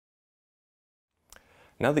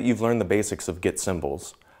Now that you've learned the basics of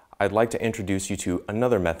getSymbols, I'd like to introduce you to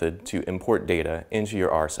another method to import data into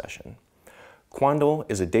your R session. Quandl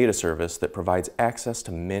is a data service that provides access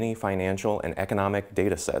to many financial and economic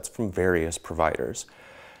data sets from various providers.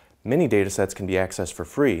 Many data sets can be accessed for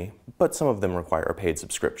free, but some of them require a paid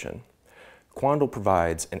subscription. Quandl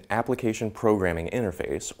provides an application programming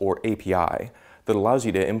interface, or API, that allows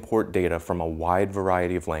you to import data from a wide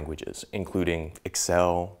variety of languages, including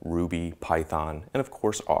Excel, Ruby, Python, and of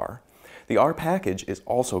course R. The R package is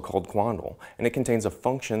also called Quandl, and it contains a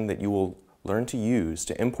function that you will learn to use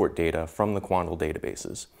to import data from the Quandl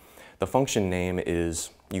databases. The function name is,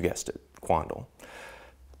 you guessed it, Quandl.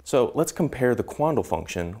 So let's compare the Quandl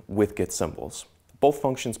function with getSymbols. Both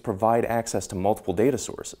functions provide access to multiple data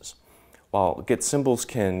sources. While getSymbols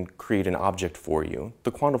can create an object for you,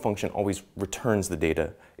 the Quandl function always returns the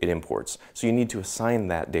data it imports, so you need to assign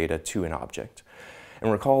that data to an object. And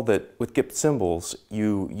recall that with getSymbols,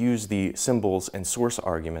 you use the symbols and source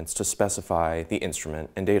arguments to specify the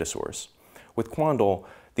instrument and data source. With Quandl,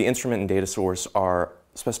 the instrument and data source are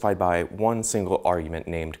specified by one single argument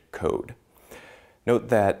named code. Note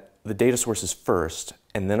that the data source is first,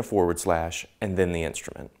 and then a /, and then the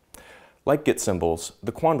instrument. Like getSymbols,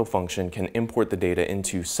 the Quandl function can import the data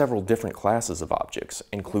into several different classes of objects,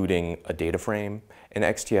 including a data frame, an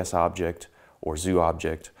XTS object, or zoo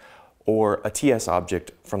object, or a TS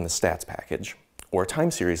object from the stats package, or a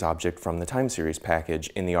time series object from the time series package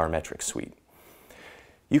in the R metrics suite.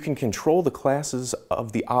 You can control the classes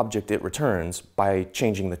of the object it returns by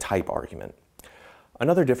changing the type argument.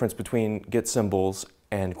 Another difference between getSymbols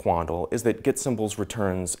and Quandl is that getSymbols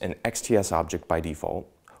returns an XTS object by default,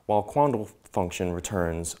 while Quandl function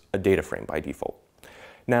returns a data frame by default.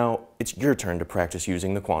 Now, it's your turn to practice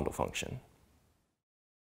using the Quandl function.